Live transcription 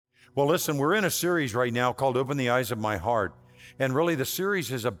Well, listen, we're in a series right now called Open the Eyes of My Heart. And really, the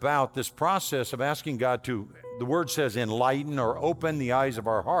series is about this process of asking God to, the word says, enlighten or open the eyes of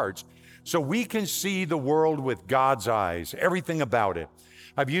our hearts so we can see the world with God's eyes, everything about it.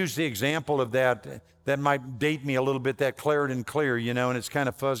 I've used the example of that might date me a little bit, that Claritin Clear, and it's kind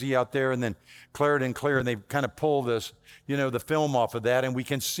of fuzzy out there, and then Claritin Clear, and they kind of pull this, the film off of that, and we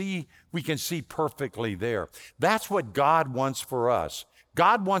can see perfectly there. That's what God wants for us.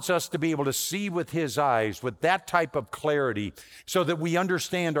 God wants us to be able to see with His eyes, with that type of clarity, so that we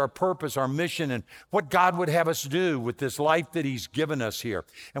understand our purpose, our mission, and what God would have us do with this life that He's given us here,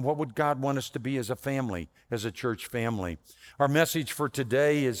 and what would God want us to be as a family, as a church family. Our message for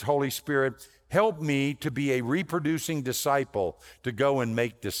today is, Holy Spirit, help me to be a reproducing disciple, to go and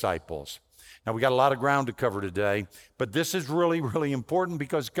make disciples. Now, we got a lot of ground to cover today, but this is really, really important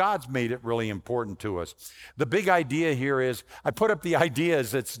because God's made it really important to us. The big idea here is, I put up the idea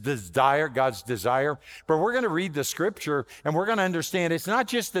as it's desire, God's desire, but we're going to read the scripture and we're going to understand it's not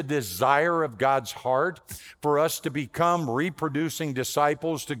just the desire of God's heart for us to become reproducing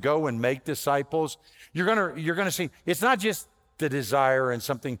disciples, to go and make disciples. You're going to see, it's not just the desire and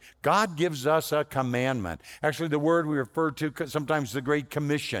something. God gives us a commandment. Actually, the word we refer to sometimes the Great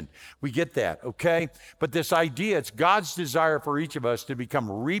Commission. We get that, okay? But this idea, it's God's desire for each of us to become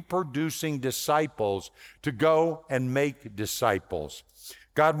reproducing disciples, to go and make disciples.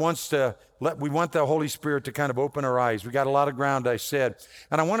 God wants we want the Holy Spirit to kind of open our eyes. We got a lot of ground, I said.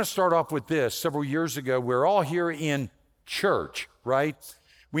 And I want to start off with this. Several years ago, we're all here in church, right?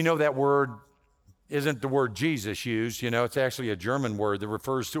 We know that word isn't the word Jesus used, it's actually a German word that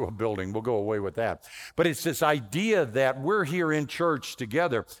refers to a building. We'll go away with that. But it's this idea that we're here in church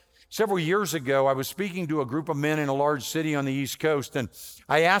together. Several years ago, I was speaking to a group of men in a large city on the East Coast, and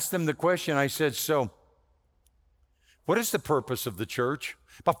I asked them the question. I said, so what is the purpose of the church?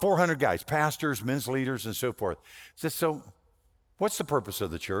 About 400 guys, pastors, men's leaders, and so forth. I said, so what's the purpose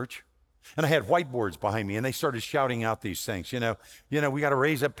of the church? And I had whiteboards behind me, and they started shouting out these things. We got to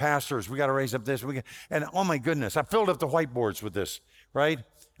raise up pastors. We got to raise up this. And oh my goodness, I filled up the whiteboards with this, right?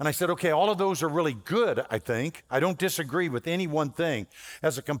 And I said, okay, all of those are really good, I think. I don't disagree with any one thing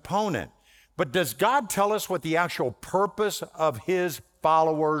as a component. But does God tell us what the actual purpose of His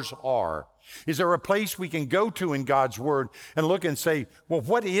followers are? Is there a place we can go to in God's Word and look and say, well,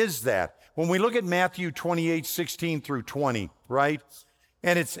 what is that? When we look at Matthew 28:16 through 20, right?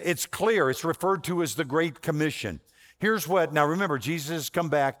 And it's clear, it's referred to as the Great Commission. Here's now remember, Jesus has come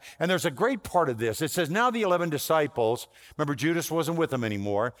back, and there's a great part of this. It says, now the 11 disciples, remember Judas wasn't with them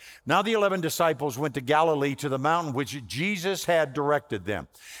anymore. Now the 11 disciples went to Galilee to the mountain which Jesus had directed them.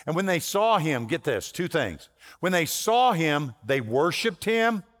 And when they saw Him, get this, two things. When they saw Him, they worshiped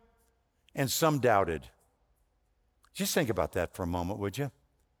Him, and some doubted. Just think about that for a moment, would you?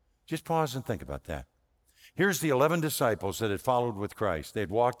 Just pause and think about that. Here's the 11 disciples that had followed with Christ. They'd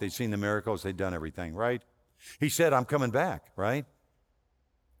walked, they'd seen the miracles, they'd done everything, right? He said, I'm coming back, right?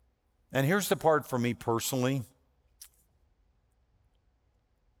 And here's the part for me personally.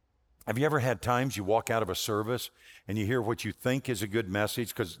 Have you ever had times you walk out of a service and you hear what you think is a good message?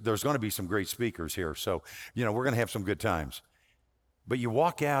 Because there's going to be some great speakers here, so, we're going to have some good times. But you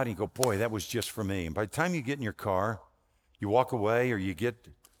walk out and you go, boy, that was just for me. And by the time you get in your car, you walk away or you get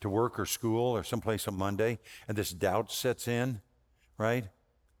to work or school or someplace on Monday, and this doubt sets in, right?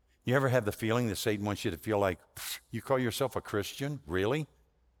 You ever have the feeling that Satan wants you to feel like, you call yourself a Christian? Really?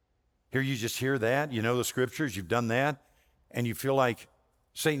 Here you just hear that, you know the scriptures, you've done that, and you feel like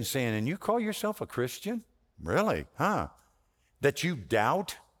Satan's saying, and you call yourself a Christian? Really? Huh? That you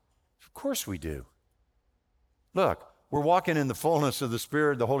doubt? Of course we do. Look, we're walking in the fullness of the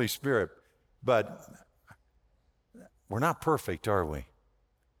Spirit, the Holy Spirit, but we're not perfect, are we?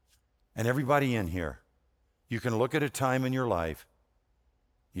 And everybody in here, you can look at a time in your life,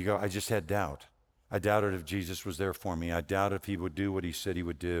 you go, I just had doubt. I doubted if Jesus was there for me. I doubted if He would do what He said He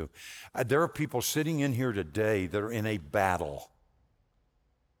would do. There are people sitting in here today that are in a battle.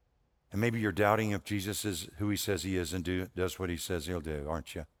 And maybe you're doubting if Jesus is who He says He is and does what He says He'll do,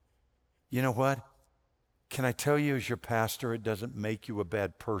 aren't you? You know what? Can I tell you as your pastor, it doesn't make you a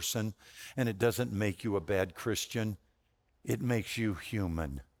bad person, and it doesn't make you a bad Christian. It makes you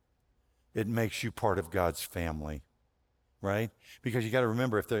human. It makes you part of God's family, right? Because you got to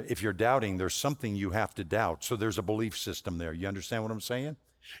remember, if you're doubting, there's something you have to doubt. So there's a belief system there. You understand what I'm saying?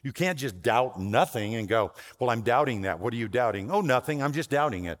 You can't just doubt nothing and go, well, I'm doubting that. What are you doubting? Oh, nothing. I'm just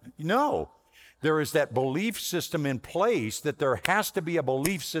doubting it. No. There is that belief system in place, that there has to be a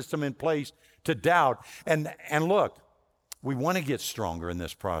belief system in place to doubt. And look, we want to get stronger in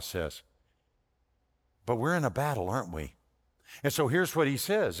this process. But we're in a battle, aren't we? And so here's what he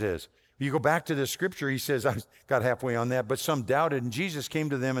says is, you go back to this scripture, he says, I got halfway on that, but some doubted, and Jesus came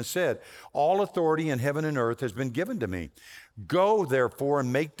to them and said, all authority in heaven and earth has been given to me. Go, therefore,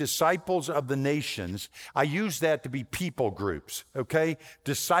 and make disciples of the nations. I use that to be people groups, okay?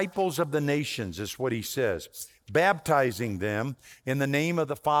 Disciples of the nations is what he says. Baptizing them in the name of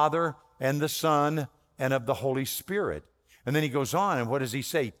the Father and the Son and of the Holy Spirit. And then he goes on, and what does he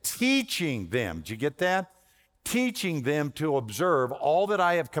say? Teaching them. Did you get that? Teaching them to observe all that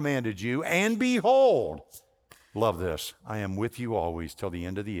I have commanded you, and behold, love this, I am with you always till the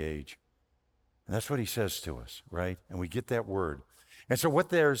end of the age. And that's what he says to us, right? And we get that word. And so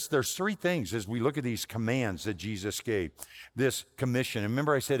there's three things as we look at these commands that Jesus gave. This commission. And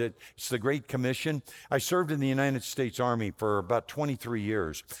remember I said it's the Great Commission. I served in the United States Army for about 23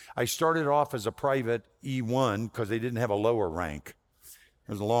 years. I started off as a private E1 because they didn't have a lower rank.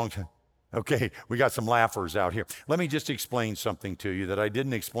 It was a long time. Okay, we got some laughers out here. Let me just explain something to you that I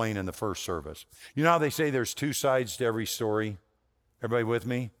didn't explain in the first service. You know how they say there's two sides to every story? Everybody with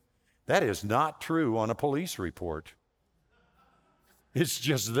me? That is not true on a police report. It's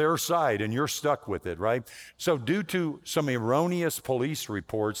just their side, and you're stuck with it, right? So due to some erroneous police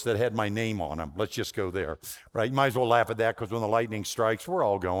reports that had my name on them, let's just go there, right? You might as well laugh at that because when the lightning strikes, we're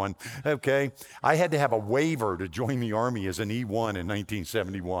all going, okay? I had to have a waiver to join the Army as an E1 in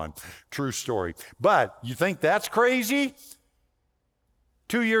 1971. True story. But you think that's crazy?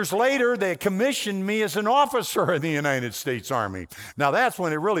 2 years later, they commissioned me as an officer in the United States Army. Now, that's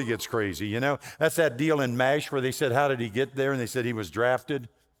when it really gets crazy, you know? That's that deal in MASH where they said, how did he get there? And they said he was drafted.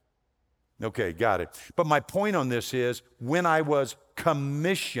 Okay, got it. But my point on this is when I was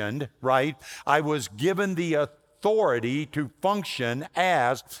commissioned, right, I was given the authority to function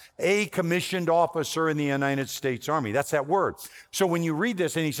as a commissioned officer in the United States Army. That's that word. So when you read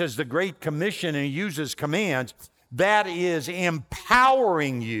this and he says the Great Commission and he uses commands, that is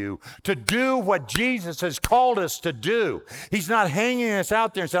empowering you to do what Jesus has called us to do. He's not hanging us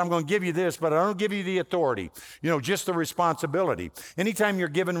out there and saying, I'm going to give you this, but I don't give you the authority. You know, just the responsibility. Anytime you're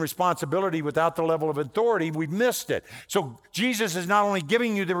given responsibility without the level of authority, we've missed it. So Jesus is not only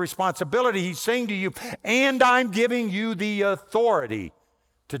giving you the responsibility, he's saying to you, and I'm giving you the authority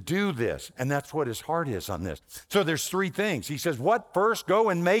to do this. And that's what his heart is on this. So there's three things. He says, what? First, go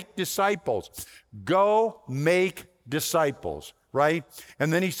and make disciples. Go make disciples, right?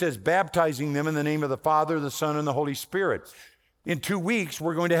 And then he says, baptizing them in the name of the Father, the Son, and the Holy Spirit. In 2 weeks,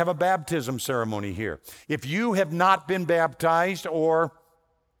 we're going to have a baptism ceremony here. If you have not been baptized, or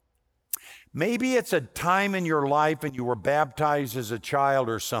maybe it's a time in your life and you were baptized as a child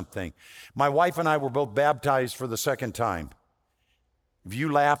or something. My wife and I were both baptized for the second time. If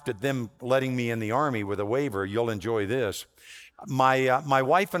you laughed at them letting me in the Army with a waiver, you'll enjoy this. My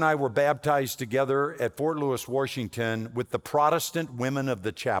wife and I were baptized together at Fort Lewis, Washington, with the Protestant women of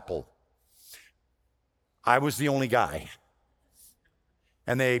the chapel. I was the only guy.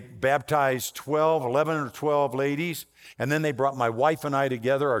 And they baptized 11 or 12 ladies, and then they brought my wife and I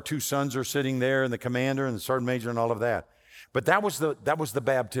together. Our two sons are sitting there, and the commander and the sergeant major and all of that. But that was the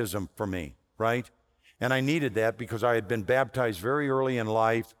baptism for me, right? And I needed that because I had been baptized very early in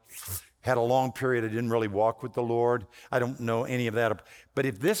life, had a long period I didn't really walk with the Lord. I don't know any of that. But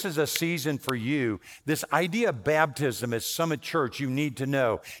if this is a season for you, this idea of baptism at Summit Church, you need to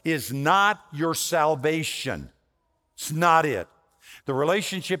know, is not your salvation. It's not it. The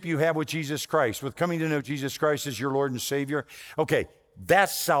relationship you have with Jesus Christ, with coming to know Jesus Christ as your Lord and Savior, okay,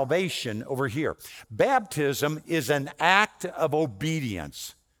 that's salvation over here. Baptism is an act of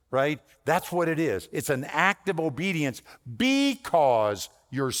obedience. Right? That's what it is. It's an act of obedience because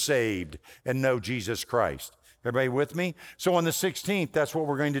you're saved and know Jesus Christ. Everybody with me? So on the 16th, that's what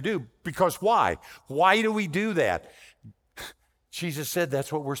we're going to do. Because why? Why do we do that? Jesus said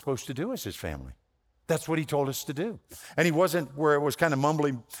that's what we're supposed to do as his family. That's what he told us to do. And he wasn't where it was kind of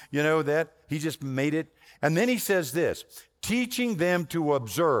mumbling, you know, that. He just made it. And then he says this, teaching them to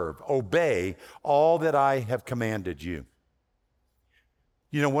observe, obey all that I have commanded you.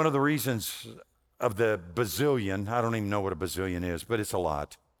 You know, one of the reasons of the bazillion, I don't even know what a bazillion is, but it's a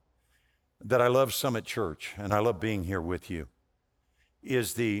lot, that I love Summit Church and I love being here with you,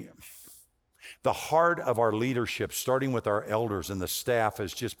 is the heart of our leadership, starting with our elders and the staff,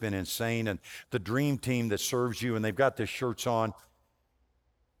 has just been insane. And the dream team that serves you, and they've got the shirts on.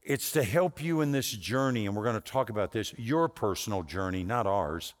 It's to help you in this journey, and we're going to talk about this, your personal journey, not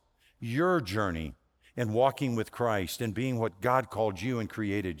ours, your journey. And walking with Christ and being what God called you and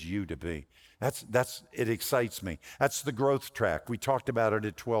created you to be. It excites me. That's the growth track. We talked about it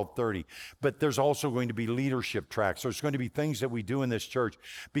at 12:30. But there's also going to be leadership tracks. There's going to be things that we do in this church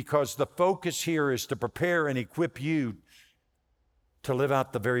because the focus here is to prepare and equip you to live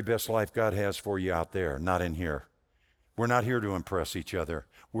out the very best life God has for you out there, not in here. We're not here to impress each other.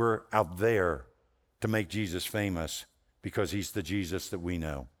 We're out there to make Jesus famous because he's the Jesus that we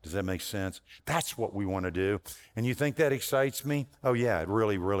know. Does that make sense? That's what we want to do. And you think that excites me? Oh yeah, it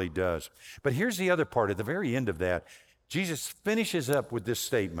really, really does. But here's the other part. At the very end of that, Jesus finishes up with this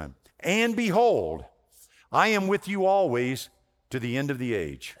statement, and behold, I am with you always to the end of the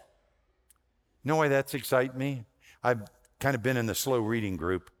age. You know why that's exciting me? I've kind of been in the slow reading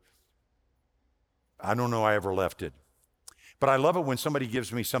group. I don't know I ever left it. But I love it when somebody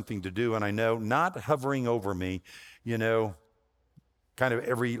gives me something to do and I know, not hovering over me, kind of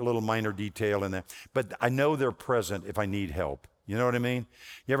every little minor detail in that, but I know they're present if I need help. You know what I mean?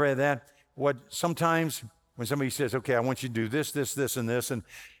 You ever had that? Sometimes when somebody says, okay, I want you to do this, this, this, and this, and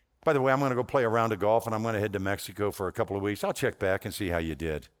by the way, I'm going to go play a round of golf and I'm going to head to Mexico for a couple of weeks. I'll check back and see how you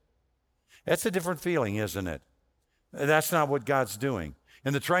did. That's a different feeling, isn't it? That's not what God's doing.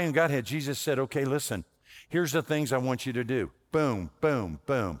 In the triune Godhead, Jesus said, okay, listen, here's the things I want you to do. Boom, boom,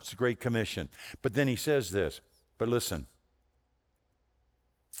 boom. It's a great commission. But then he says this, but listen,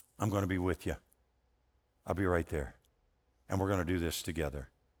 I'm going to be with you. I'll be right there. And we're going to do this together.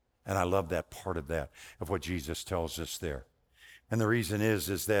 And I love that part of that, of what Jesus tells us there. And the reason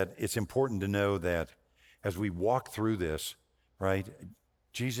is that it's important to know that as we walk through this, right,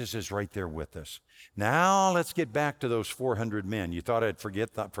 Jesus is right there with us. Now let's get back to those 400 men. You thought I'd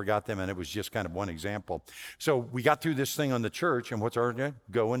forgot them, and it was just kind of one example. So we got through this thing on the church, and what's our job?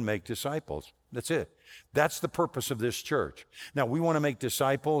 Go and make disciples. That's it. That's the purpose of this church. Now, we want to make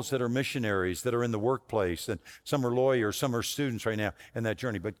disciples that are missionaries, that are in the workplace, and some are lawyers, some are students right now in that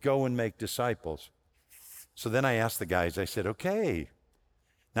journey, but go and make disciples. So then I asked the guys, I said, okay,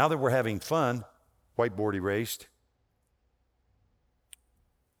 now that we're having fun, whiteboard erased,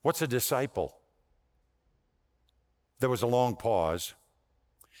 what's a disciple? There was a long pause.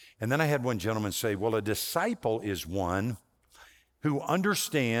 And then I had one gentleman say, well, a disciple is one who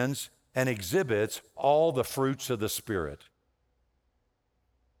understands and exhibits all the fruits of the Spirit.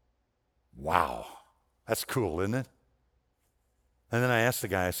 Wow, that's cool, isn't it? And then I asked the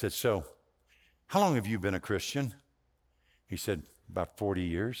guy, I said, so how long have you been a Christian? He said, about 40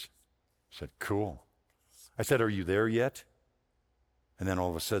 years. I said, cool. I said, are you there yet? And then all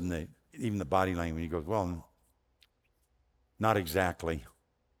of a sudden, even the body language, he goes, well, not exactly.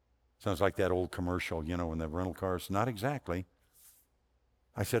 Sounds like that old commercial, in the rental cars. Not exactly.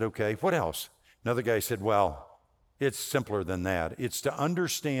 I said, okay, what else? Another guy said, well, it's simpler than that. It's to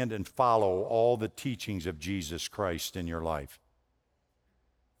understand and follow all the teachings of Jesus Christ in your life.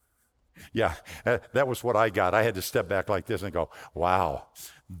 Yeah, that was what I got. I had to step back like this and go, wow,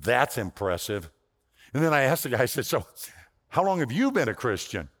 that's impressive. And then I asked the guy, I said, so how long have you been a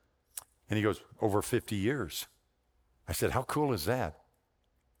Christian? And he goes, over 50 years. I said, how cool is that?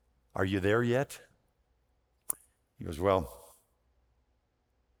 Are you there yet? He goes, well,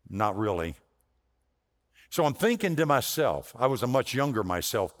 not really. So I'm thinking to myself, I was a much younger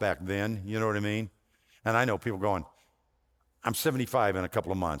myself back then, you know what I mean? And I know people going, I'm 75 in a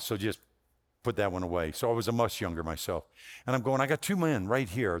couple of months, so just put that one away. So I was a much younger myself. And I'm going, I got two men right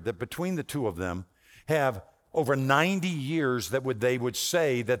here that between the two of them have over 90 years they would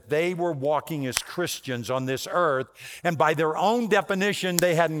say that they were walking as Christians on this earth. And by their own definition,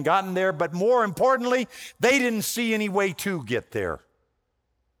 they hadn't gotten there. But more importantly, they didn't see any way to get there.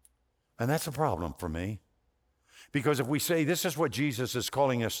 And that's a problem for me. Because if we say this is what Jesus is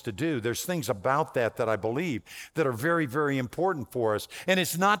calling us to do, there's things about that I believe that are very, very important for us. And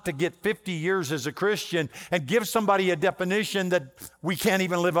it's not to get 50 years as a Christian and give somebody a definition that we can't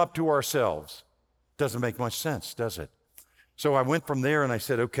even live up to ourselves. Doesn't make much sense, does it? So I went from there and I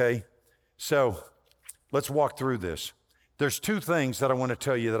said, okay, so let's walk through this. There's two things that I want to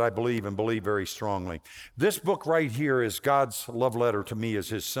tell you that I believe and believe very strongly. This book right here is God's love letter to me as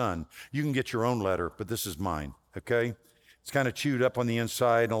his son. You can get your own letter, but this is mine. Okay, it's kind of chewed up on the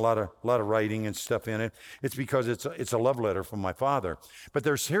inside and a lot of writing and stuff in it. It's because it's a love letter from my Father. But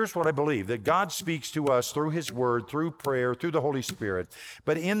here's what I believe, that God speaks to us through his word, through prayer, through the Holy Spirit.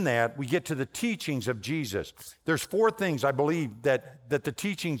 But in that, we get to the teachings of Jesus. There's four things I believe that the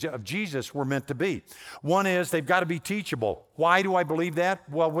teachings of Jesus were meant to be. One is they've got to be teachable. Why do I believe that?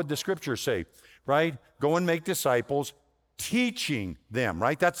 Well, what did the scriptures say, right? Go and make disciples, teaching them,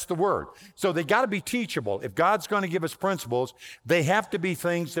 right? That's the word. So they got to be teachable. If God's going to give us principles, they have to be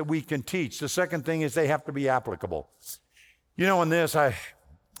things that we can teach. The second thing is they have to be applicable. In this, I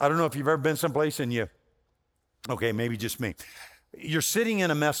don't know if you've ever been someplace and okay, maybe just me. You're sitting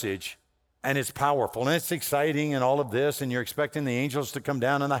in a message and it's powerful and it's exciting and all of this, and you're expecting the angels to come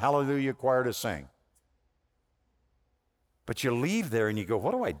down and the hallelujah choir to sing. But you leave there and you go,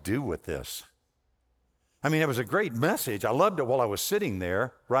 what do I do with this? I mean, it was a great message. I loved it while I was sitting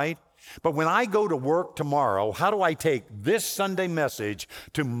there, right? But when I go to work tomorrow, how do I take this Sunday message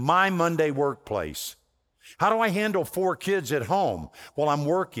to my Monday workplace? How do I handle 4 kids at home while I'm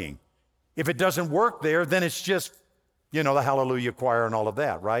working? If it doesn't work there, then it's just, the Hallelujah Choir and all of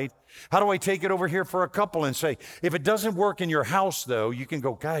that, right? How do I take it over here for a couple and say, if it doesn't work in your house, though, you can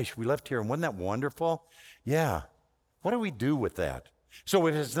go, gosh, we left here and wasn't that wonderful? Yeah. What do we do with that? So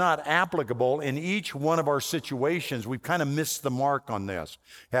if it's not applicable in each one of our situations, we've kind of missed the mark on this,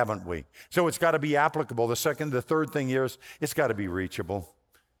 haven't we? So it's got to be applicable. The third thing is, it's got to be reachable.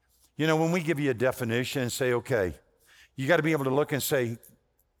 When we give you a definition and say, okay, you got to be able to look and say,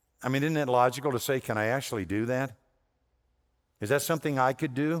 isn't it logical to say, can I actually do that? Is that something I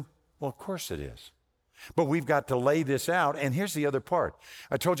could do? Well, of course it is. But we've got to lay this out. And here's the other part.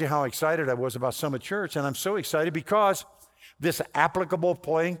 I told you how excited I was about Summit Church, and I'm so excited because this applicable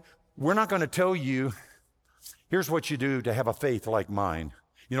play, we're not going to tell you, here's what you do to have a faith like mine,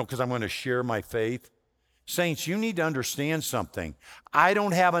 because I'm going to share my faith. Saints, you need to understand something. I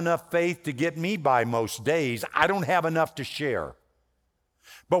don't have enough faith to get me by most days. I don't have enough to share.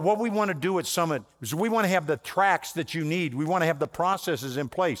 But what we want to do at Summit is we want to have the tracks that you need. We want to have the processes in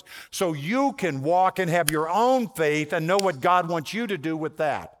place so you can walk and have your own faith and know what God wants you to do with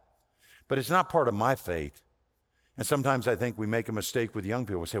that. But it's not part of my faith. And sometimes I think we make a mistake with young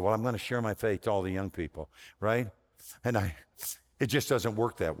people. We say, well, I'm going to share my faith to all the young people, right? And it just doesn't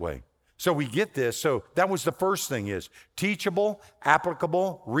work that way. So we get this. So that was the first thing is teachable,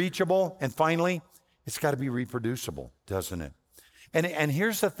 applicable, reachable, and finally, it's got to be reproducible, doesn't it? And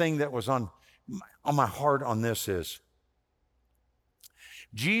here's the thing that was on my heart on this is,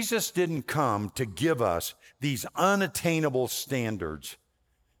 Jesus didn't come to give us these unattainable standards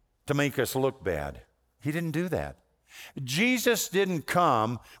to make us look bad. He didn't do that. Jesus didn't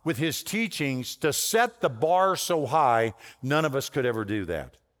come with his teachings to set the bar so high, none of us could ever do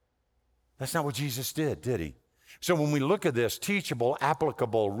that. That's not what Jesus did he? So when we look at this, teachable,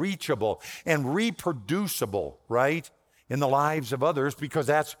 applicable, reachable, and reproducible, right? In the lives of others, because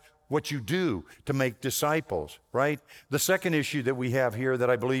that's what you do to make disciples, right? The second issue that we have here that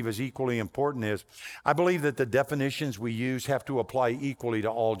I believe is equally important is, I believe that the definitions we use have to apply equally to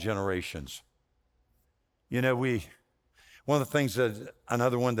all generations. One of the things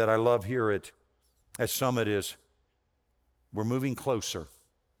another one that I love here at Summit is, we're moving closer,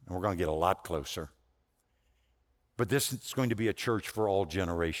 and we're going to get a lot closer. But this is going to be a church for all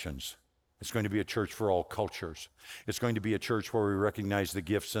generations. It's going to be a church for all cultures. It's going to be a church where we recognize the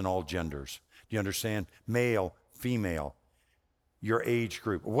gifts in all genders. Do you understand? Male, female, your age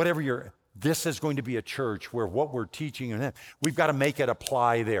group, whatever this is going to be a church where what we're teaching, and we've got to make it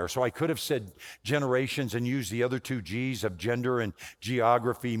apply there. So I could have said generations and used the other 2 G's of gender and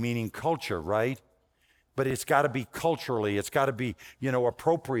geography, meaning culture, right? But it's got to be culturally, it's got to be,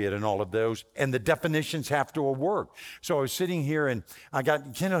 appropriate in all of those. And the definitions have to work. So I was sitting here and I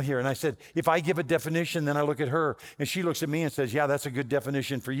got Kendall here and I said, if I give a definition, then I look at her and she looks at me and says, yeah, that's a good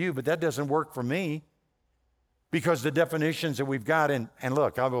definition for you, but that doesn't work for me because the definitions that we've got, and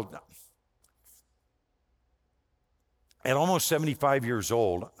look, at almost 75 years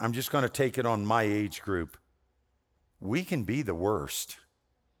old, I'm just going to take it on my age group. We can be the worst.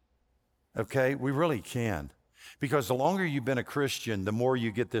 Okay, we really can. Because the longer you've been a Christian, the more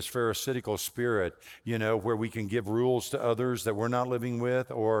you get this pharisaical spirit, where we can give rules to others that we're not living with,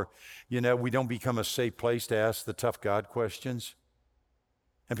 or, we don't become a safe place to ask the tough God questions.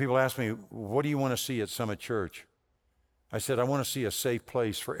 And people ask me, what do you want to see at Summit Church? I said, I want to see a safe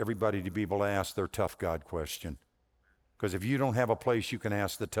place for everybody to be able to ask their tough God question. Because if you don't have a place you can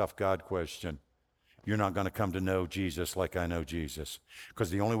ask the tough God question, you're not going to come to know Jesus like I know Jesus.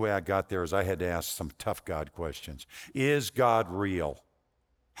 Because the only way I got there is I had to ask some tough God questions. Is God real?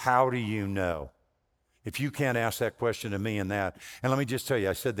 How do you know? If you can't ask that question to me and that, and let me just tell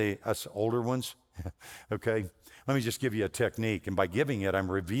you, I said us older ones, okay? Let me just give you a technique. And by giving it, I'm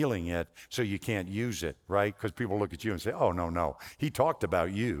revealing it so you can't use it, right? Because people look at you and say, oh, no, he talked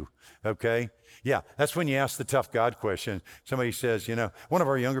about you, okay? Yeah, that's when you ask the tough God question. Somebody says, one of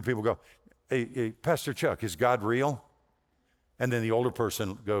our younger people go, hey, Pastor Chuck, is God real? And then the older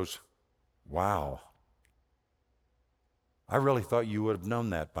person goes, wow, I really thought you would have known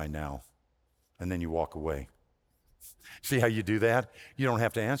that by now. And then you walk away. See how you do that? You don't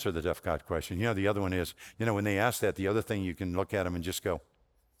have to answer the tough God question. The other one is, when they ask that, the other thing you can look at them and just go,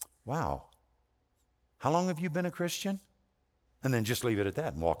 wow, how long have you been a Christian? And then just leave it at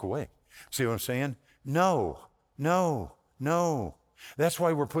that and walk away. See what I'm saying? No. That's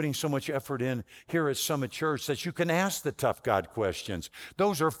why we're putting so much effort in here at Summit Church, that you can ask the tough God questions.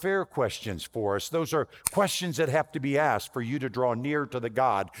 Those are fair questions for us. Those are questions that have to be asked for you to draw near to the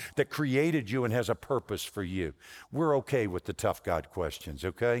God that created you and has a purpose for you. We're okay with the tough God questions,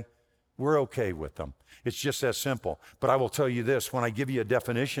 okay? We're okay with them. It's just that simple. But I will tell you this, when I give you a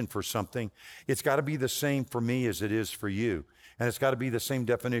definition for something, it's got to be the same for me as it is for you. And it's got to be the same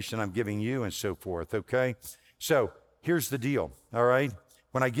definition I'm giving you and so forth, okay? So here's the deal, all right?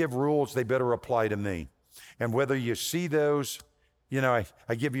 When I give rules, they better apply to me. And whether you see those, I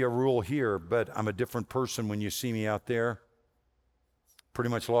give you a rule here, but I'm a different person when you see me out there. Pretty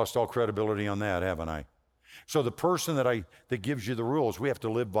much lost all credibility on that, haven't I? So the person that gives you the rules, we have to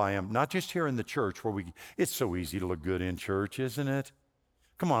live by them, not just here in the church where it's so easy to look good in church, isn't it?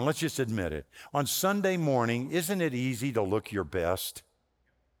 Come on, let's just admit it. On Sunday morning, isn't it easy to look your best?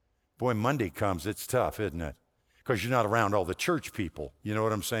 Boy, Monday comes, it's tough, isn't it? Because you're not around all the church people, you know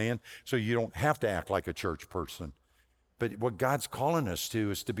what I'm saying? So you don't have to act like a church person. But what God's calling us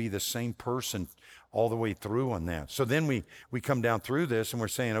to is to be the same person all the way through on that. So then we come down through this and we're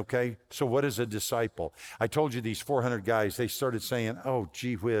saying, okay, so what is a disciple? I told you these 400 guys, they started saying, oh,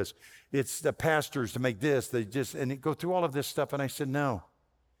 gee whiz, it's the pastors to make this. And they go through all of this stuff. And I said, no.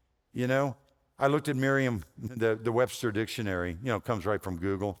 I looked at Merriam, the Webster Dictionary, comes right from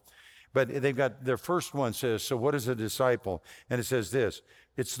Google. But they've got, their first one says, so what is a disciple? And it says this,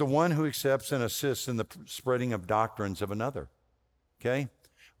 it's the one who accepts and assists in the spreading of doctrines of another, okay?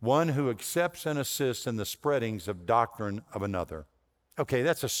 One who accepts and assists in the spreadings of doctrine of another. Okay,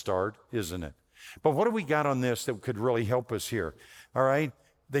 that's a start, isn't it? But what do we got on this that could really help us here? All right,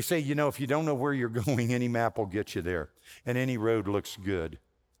 they say, if you don't know where you're going, any map will get you there, and any road looks good.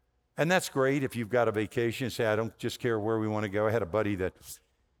 And that's great if you've got a vacation and say, I don't just care where we want to go. I had a buddy that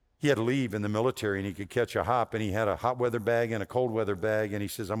he had to leave in the military and he could catch a hop, and he had a hot weather bag and a cold weather bag. And he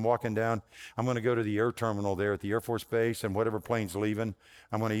says, I'm walking down, I'm going to go to the air terminal there at the Air Force Base, and whatever plane's leaving,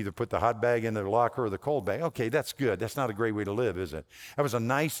 I'm going to either put the hot bag in the locker or the cold bag. Okay, that's good. That's not a great way to live, is it? That was a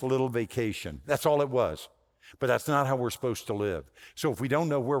nice little vacation. That's all it was. But that's not how we're supposed to live. So if we don't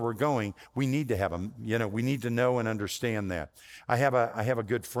know where we're going, we need to have them, we need to know and understand that. I have a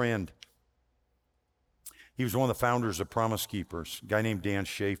good friend. He was one of the founders of Promise Keepers, a guy named Dan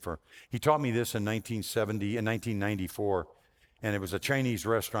Schaefer. He taught me this in 1994, and it was a Chinese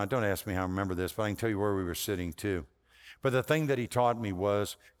restaurant. Don't ask me how I remember this, but I can tell you where we were sitting too. But the thing that he taught me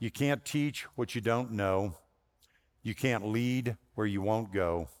was, you can't teach what you don't know, you can't lead where you won't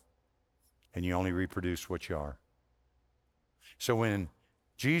go, and you only reproduce what you are. So when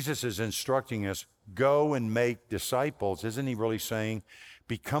Jesus is instructing us, go and make disciples, isn't he really saying,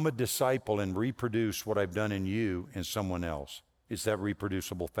 become a disciple and reproduce what I've done in you in someone else? It's that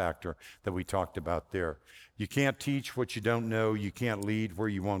reproducible factor that we talked about there. You can't teach what you don't know, you can't lead where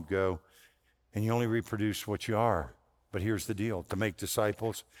you won't go, and you only reproduce what you are. But here's the deal. To make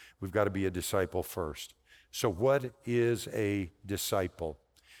disciples, we've got to be a disciple first. So what is a disciple?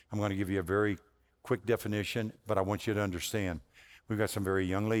 I'm going to give you a very quick definition, but I want you to understand. We've got some very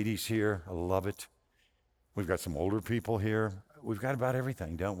young ladies here. I love it. We've got some older people here. We've got about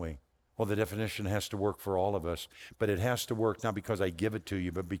everything, don't we? Well, the definition has to work for all of us, but it has to work not because I give it to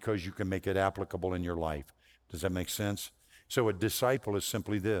you, but because you can make it applicable in your life. Does that make sense? So a disciple is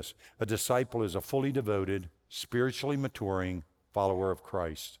simply this. A disciple is a fully devoted, spiritually maturing follower of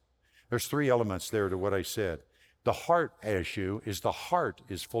Christ. There's three elements there to what I said. The heart issue is the heart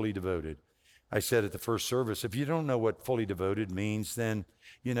is fully devoted. I said at the first service, if you don't know what fully devoted means, then,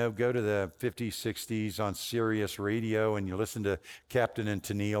 go to the 50s, 60s on Sirius radio and you listen to Captain and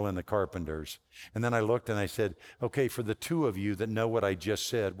Tennille and the Carpenters. And then I looked and I said, okay, for the two of you that know what I just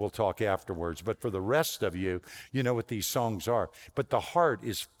said, we'll talk afterwards. But for the rest of you, you know what these songs are. But the heart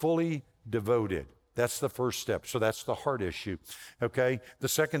is fully devoted. That's the first step. So that's the heart issue. Okay? The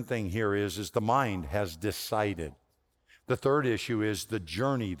second thing here is the mind has decided. The third issue is the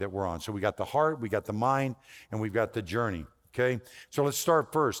journey that we're on. So we got the heart, we got the mind, and we've got the journey. Okay? So let's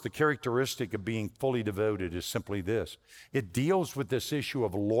start first. The characteristic of being fully devoted is simply this. It deals with this issue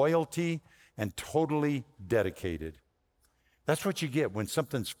of loyalty and totally dedicated. That's what you get when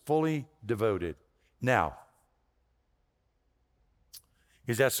something's fully devoted. Now,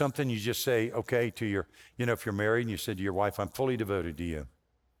 is that something you just say, okay, to your, if you're married and you said to your wife, I'm fully devoted to you?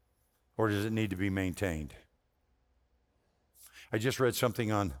 Or does it need to be maintained? I just read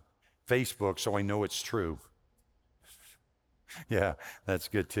something on Facebook, so I know it's true. Yeah, that's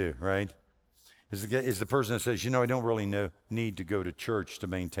good too, right? Is the person that says, I don't really need to go to church to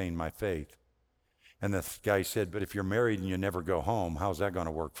maintain my faith. And the guy said, but if you're married and you never go home, how's that going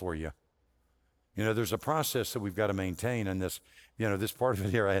to work for you? There's a process that we've got to maintain. And this part of it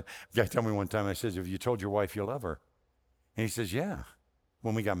here, I had a guy tell me one time, I said, have you told your wife you love her? And he says, yeah,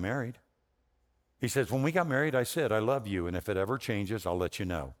 when we got married. He says, when we got married, I said, I love you. And if it ever changes, I'll let you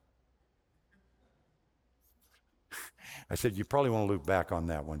know. I said, you probably want to look back on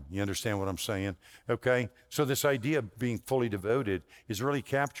that one. You understand what I'm saying? Okay? So this idea of being fully devoted is really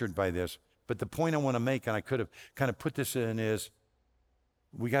captured by this. But the point I want to make, and I could have kind of put this in, is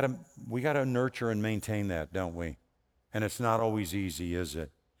we got to nurture and maintain that, don't we? And it's not always easy, is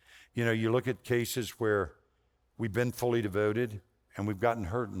it? You look at cases where we've been fully devoted and we've gotten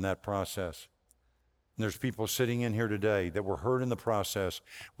hurt in that process. And there's people sitting in here today that were hurt in the process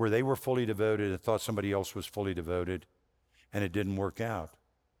where they were fully devoted and thought somebody else was fully devoted, and it didn't work out.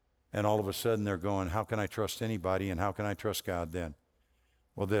 And all of a sudden they're going, how can I trust anybody, and how can I trust God then?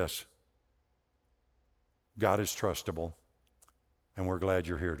 Well, God is trustable, and we're glad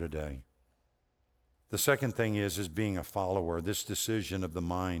you're here today. The second thing is being a follower, this decision of the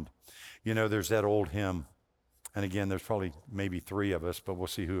mind. There's that old hymn, and again, there's probably maybe three of us, but we'll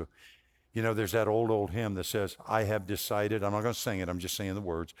see who. There's that old hymn that says, I have decided, I'm not going to sing it, I'm just saying the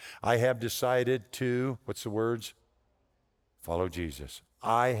words. I have decided to, what's the words? Follow Jesus.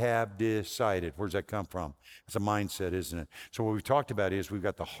 I have decided. Where's that come from? It's a mindset, isn't it? So what we've talked about is we've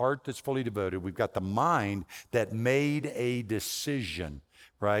got the heart that's fully devoted. We've got the mind that made a decision,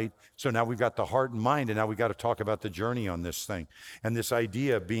 right? So now we've got the heart and mind, and now we've got to talk about the journey on this thing. And this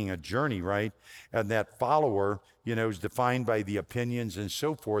idea of being a journey, right? And that follower, is defined by the opinions and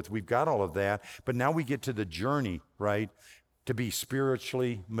so forth. We've got all of that. But now we get to the journey, right? To be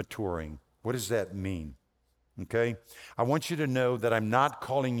spiritually maturing. What does that mean? Okay? I want you to know that I'm not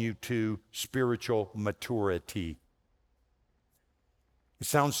calling you to spiritual maturity. It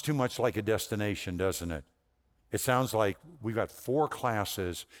sounds too much like a destination, doesn't it? It sounds like we've got 4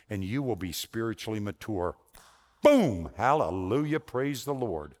 classes and you will be spiritually mature. Boom! Hallelujah. Praise the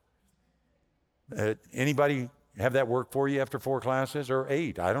Lord. Anybody have that work for you after 4 classes or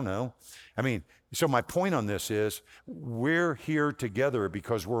 8? I don't know. So my point on this is we're here together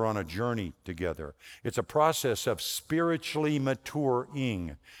because we're on a journey together. It's a process of spiritually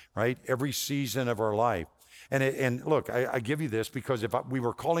maturing, right? Every season of our life. And look, I give you this because if we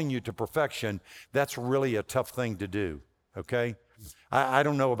were calling you to perfection, that's really a tough thing to do, okay? I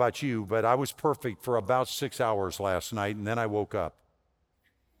don't know about you, but I was perfect for about 6 hours last night, and then I woke up.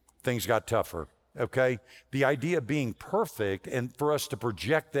 Things got tougher, okay? The idea of being perfect and for us to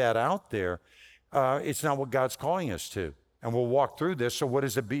project that out there, it's not what God's calling us to. And we'll walk through this. So what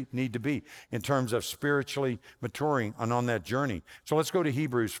does it need to be in terms of spiritually maturing and on that journey? So let's go to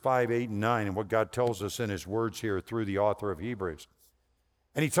Hebrews 5, 8, and 9 and what God tells us in his words here through the author of Hebrews.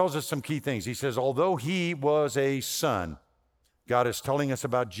 And he tells us some key things. He says, although he was a son, God is telling us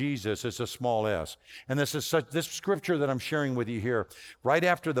about Jesus as a small s. And this scripture that I'm sharing with you here, right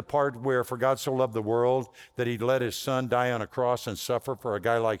after the part where for God so loved the world that he'd let his son die on a cross and suffer for a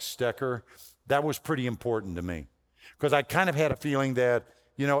guy like Stecker, that was pretty important to me. Because I kind of had a feeling that,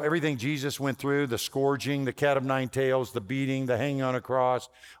 everything Jesus went through, the scourging, the cat of 9 tails, the beating, the hanging on a cross,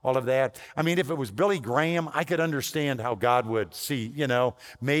 all of that. If it was Billy Graham, I could understand how God would see,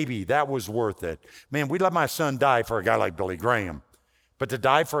 maybe that was worth it. Man, we'd let my son die for a guy like Billy Graham. But to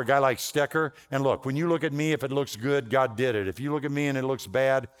die for a guy like Stecker, and look, when you look at me, if it looks good, God did it. If you look at me and it looks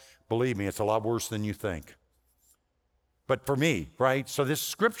bad, believe me, it's a lot worse than you think. But for me, right? So this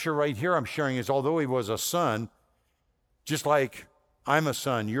scripture right here I'm sharing is although he was a son, just like I'm a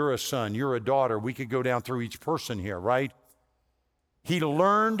son, you're a daughter, we could go down through each person here, right? He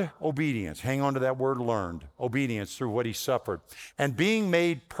learned obedience. Hang on to that word learned. Obedience through what he suffered. And being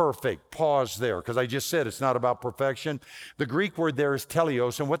made perfect. Pause there, because I just said it's not about perfection. The Greek word there is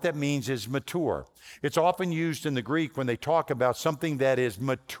teleos, and what that means is mature. It's often used in the Greek when they talk about something that is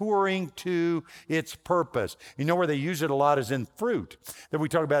maturing to its purpose. You know where they use it a lot is in fruit. That we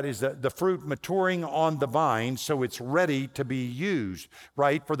talk about is the fruit maturing on the vine so it's ready to be used,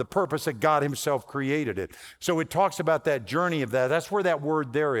 right, for the purpose that God himself created it. So it talks about that journey of that. That's where that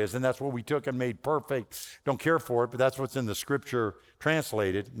word there is, and that's what we took and made perfect. Don't care for it, but that's what's in the scripture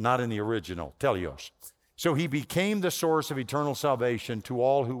translated, not in the original, teleos. So he became the source of eternal salvation to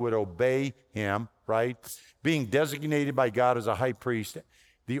all who would obey him, right? Being designated by God as a high priest,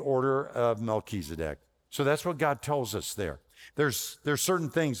 the order of Melchizedek. So that's what God tells us there. There's certain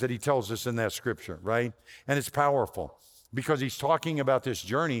things that he tells us in that scripture, right? And it's powerful because he's talking about this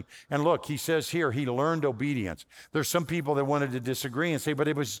journey. And look, he says here, he learned obedience. There's some people that wanted to disagree and say, but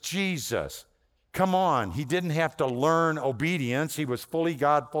it was Jesus. Come on, he didn't have to learn obedience. He was fully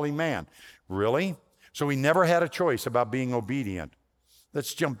God, fully man. Really? So he never had a choice about being obedient.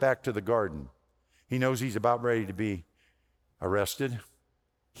 Let's jump back to the garden. He knows he's about ready to be arrested.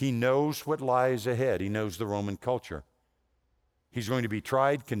 He knows what lies ahead. He knows the Roman culture. He's going to be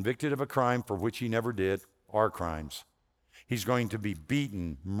tried, convicted of a crime for which he never did, our crimes. He's going to be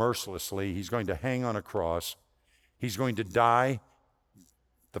beaten mercilessly. He's going to hang on a cross. He's going to die.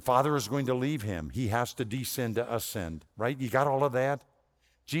 The Father is going to leave him. He has to descend to ascend, right? You got all of that?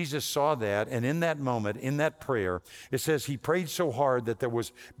 Jesus saw that, and in that moment, in that prayer, it says he prayed so hard that there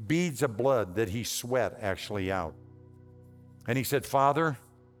was beads of blood that he sweat actually out. And he said, Father,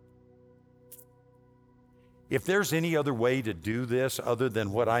 if there's any other way to do this other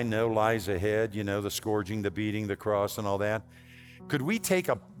than what I know lies ahead, you know, the scourging, the beating, the cross, and all that, could we take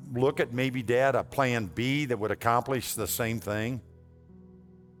a look at maybe, Dad, a plan B that would accomplish the same thing?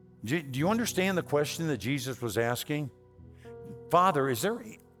 Do you understand the question that Jesus was asking? Father, is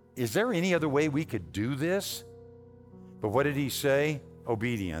there any other way we could do this? But what did he say?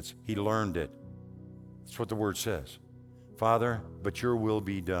 Obedience. He learned it. That's what the word says. Father, but your will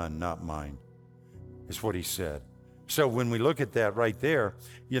be done, not mine. Is what he said. So when we look at that right there,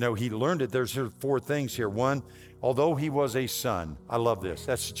 you know, he learned it. There's 4 things here. 1, although he was a son. I love this.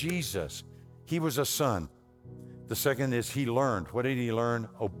 That's Jesus. He was a son. The second is he learned. What did he learn?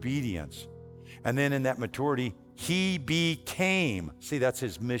 Obedience. And then in that maturity, he became. See, that's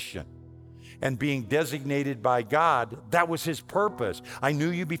his mission. And being designated by God, that was his purpose. I knew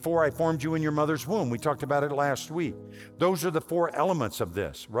you before I formed you in your mother's womb. We talked about it last week. Those are the 4 elements of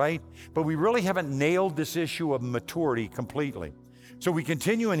this, right? But we really haven't nailed this issue of maturity completely. So we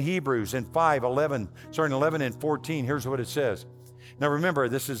continue in Hebrews in 11 and 14. Here's what it says. Now remember,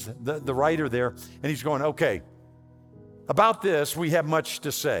 this is the writer there, and he's going, okay, about this, we have much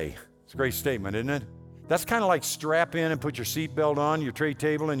to say. It's a great statement, isn't it? That's kind of like strap in and put your seatbelt on, your tray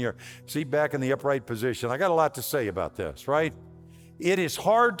table, and your seat back in the upright position. I got a lot to say about this, right? It is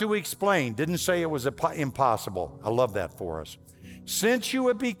hard to explain. Didn't say it was impossible. I love that for us. Since you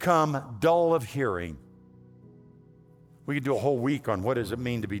have become dull of hearing. We could do a whole week on what does it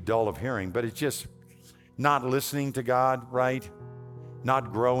mean to be dull of hearing, but it's just not listening to God, right?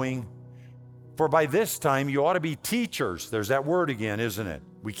 Not growing. For by this time you ought to be teachers. There's that word again, isn't it?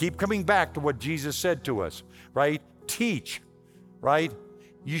 We keep coming back to what Jesus said to us, right? Teach, right?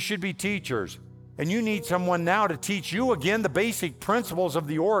 You should be teachers. And you need someone now to teach you again the basic principles of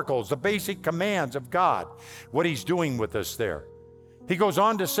the oracles, the basic commands of God, what he's doing with us there. He goes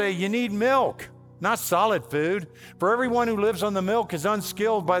on to say, you need milk, not solid food. For everyone who lives on the milk is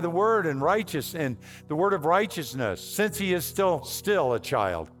unskilled by the word and the word of righteousness, since he is still a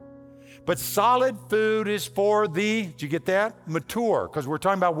child. But solid food is for did you get that? Mature, because we're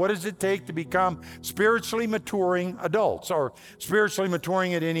talking about what does it take to become spiritually maturing adults or spiritually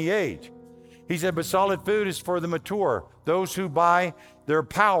maturing at any age. He said, but solid food is for the mature, those who by their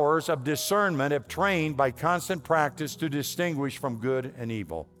powers of discernment have trained by constant practice to distinguish from good and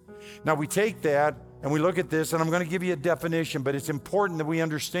evil. Now we take that and we look at this, and I'm going to give you a definition, but it's important that we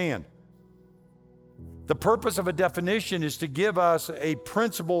understand. The purpose of a definition is to give us a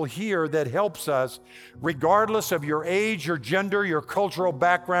principle here that helps us, regardless of your age, your gender, your cultural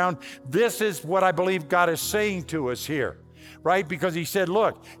background. This is what I believe God is saying to us here, right? Because he said,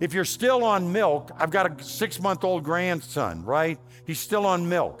 look, if you're still on milk, I've got a 6-month-old grandson, right? He's still on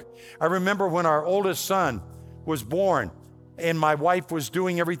milk. I remember when our oldest son was born and my wife was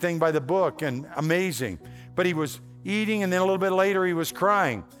doing everything by the book and amazing, but he was eating and then a little bit later he was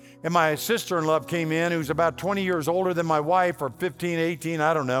crying. And my sister-in-law came in, who's about 20 years older than my wife, or 15, 18,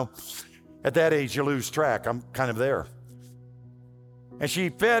 I don't know. At that age, you lose track. I'm kind of there. And she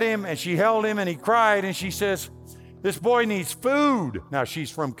fed him, and she held him, and he cried, and she says, this boy needs food. Now, she's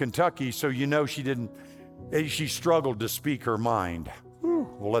from Kentucky, so you know she struggled to speak her mind. Whew,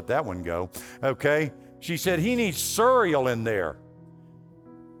 we'll let that one go, okay? She said, he needs cereal in there.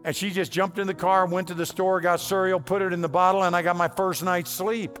 And she just jumped in the car, went to the store, got cereal, put it in the bottle, and I got my first night's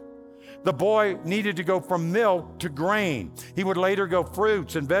sleep. The boy needed to go from milk to grain. He would later go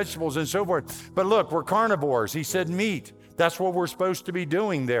fruits and vegetables and so forth. But look, we're carnivores. He said meat. That's what we're supposed to be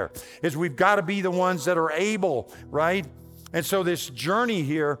doing there, is we've got to be the ones that are able, right? And so this journey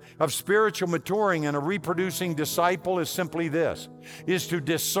here of spiritual maturing and a reproducing disciple is simply this, is to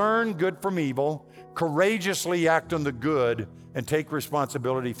discern good from evil, courageously act on the good, and take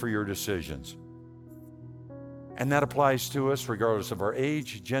responsibility for your decisions. And that applies to us regardless of our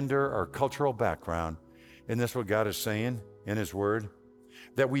age, gender, or cultural background. And that's what God is saying in his word,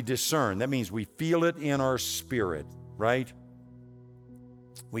 that we discern. That means we feel it in our spirit, right?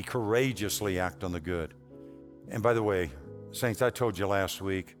 We courageously act on the good. And by the way, saints, I told you last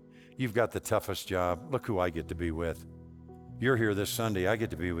week, you've got the toughest job. Look who I get to be with. You're here this Sunday. I get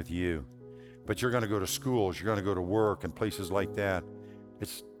to be with you. but you're going to go to schools, you're going to go to work and places like that.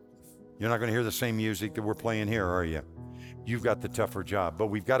 You're not going to hear the same music that we're playing here, are you? You've got the tougher job, but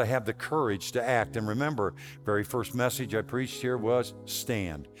we've got to have the courage to act. And remember, very first message I preached here was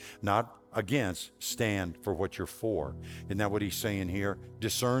stand, not against, stand for what you're for. Isn't that what he's saying here?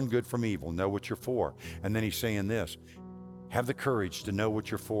 Discern good from evil, know what you're for. And then he's saying this, have the courage to know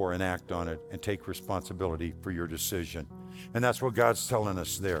what you're for and act on it and take responsibility for your decision. And that's what God's telling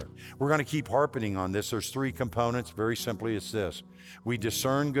us there. We're going to keep harping on this. There's three components. Very simply, it's this. We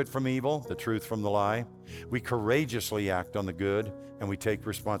discern good from evil, the truth from the lie. We courageously act on the good, and we take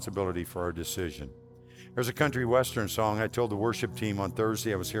responsibility for our decision. There's a country western song. I told the worship team on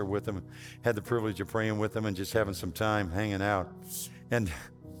Thursday, I was here with them, had the privilege of praying with them and just having some time hanging out. And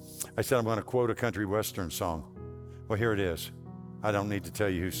I said, I'm going to quote a country western song. Well, here it is. I don't need to tell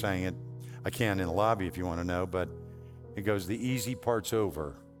you who sang it. I can in the lobby if you want to know, but it goes, the easy part's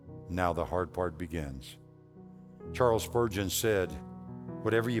over. Now the hard part begins. Charles Spurgeon said,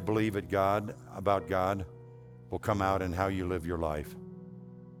 whatever you believe about God will come out in how you live your life.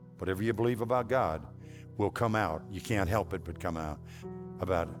 Whatever you believe about God will come out. You can't help it but come out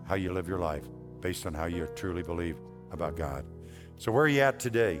about how you live your life based on how you truly believe about God. So where are you at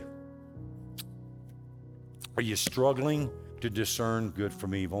today? Are you struggling to discern good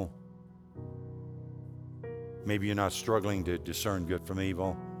from evil? Maybe you're not struggling to discern good from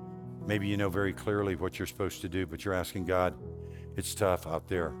evil. Maybe you know very clearly what you're supposed to do, but you're asking God, it's tough out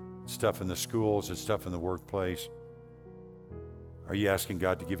there. It's tough in the schools. It's tough in the workplace. Are you asking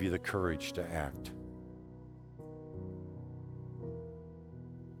God to give you the courage to act?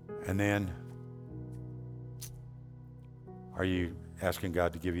 And then, are you asking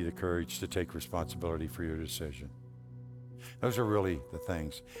God to give you the courage to take responsibility for your decision? Those are really the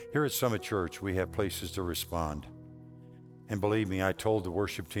things. Here at Summit Church, we have places to respond. And believe me, I told the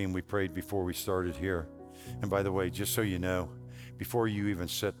worship team, we prayed before we started here. And by the way, just so you know, before you even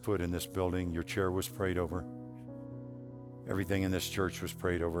set foot in this building, your chair was prayed over. Everything in this church was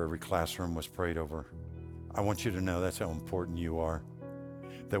prayed over. Every classroom was prayed over. I want you to know that's how important you are.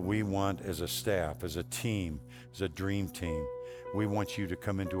 That we want as a staff, as a team, as a dream team, we want you to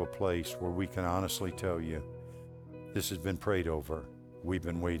come into a place where we can honestly tell you, this has been prayed over. We've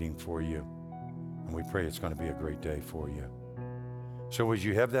been waiting for you. And we pray it's going to be a great day for you. So as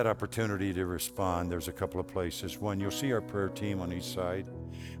you have that opportunity to respond, there's a couple of places. One, you'll see our prayer team on each side.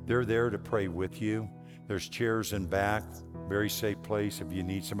 They're there to pray with you. There's chairs in back, very safe place. If you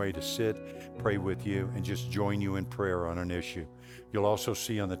need somebody to sit, pray with you, and just join you in prayer on an issue. You'll also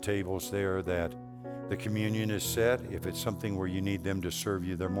see on the tables there that the communion is set. If it's something where you need them to serve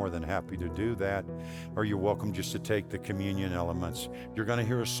you, they're more than happy to do that. Or you're welcome just to take the communion elements. You're going to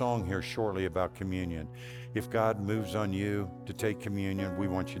hear a song here shortly about communion. If God moves on you to take communion, we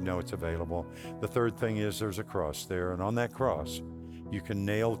want you to know it's available. The third thing is there's a cross there, and on that cross, you can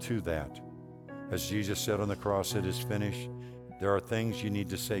nail to that. As Jesus said on the cross, it is finished. There are things you need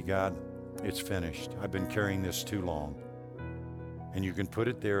to say, God, it's finished. I've been carrying this too long. And you can put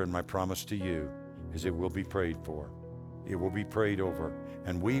it there, and my promise to you is it will be prayed for. It will be prayed over,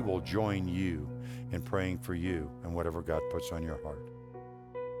 and we will join you in praying for you and whatever God puts on your heart.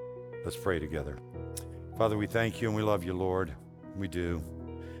 Let's pray together. Father, we thank you and we love you, Lord. We do.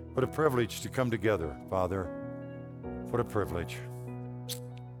 What a privilege to come together, Father. What a privilege.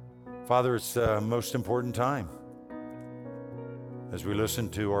 Father, it's the most important time. As we listen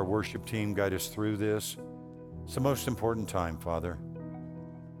to our worship team guide us through this, it's the most important time, Father.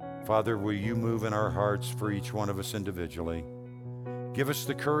 Father, will you move in our hearts for each one of us individually? Give us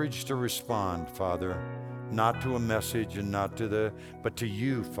the courage to respond, Father, not to a message and but to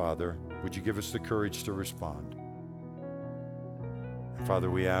you, Father. Would you give us the courage to respond? And Father,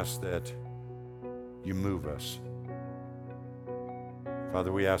 we ask that you move us.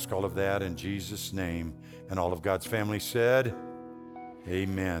 Father, we ask all of that in Jesus' name. And all of God's family said,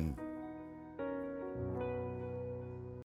 amen.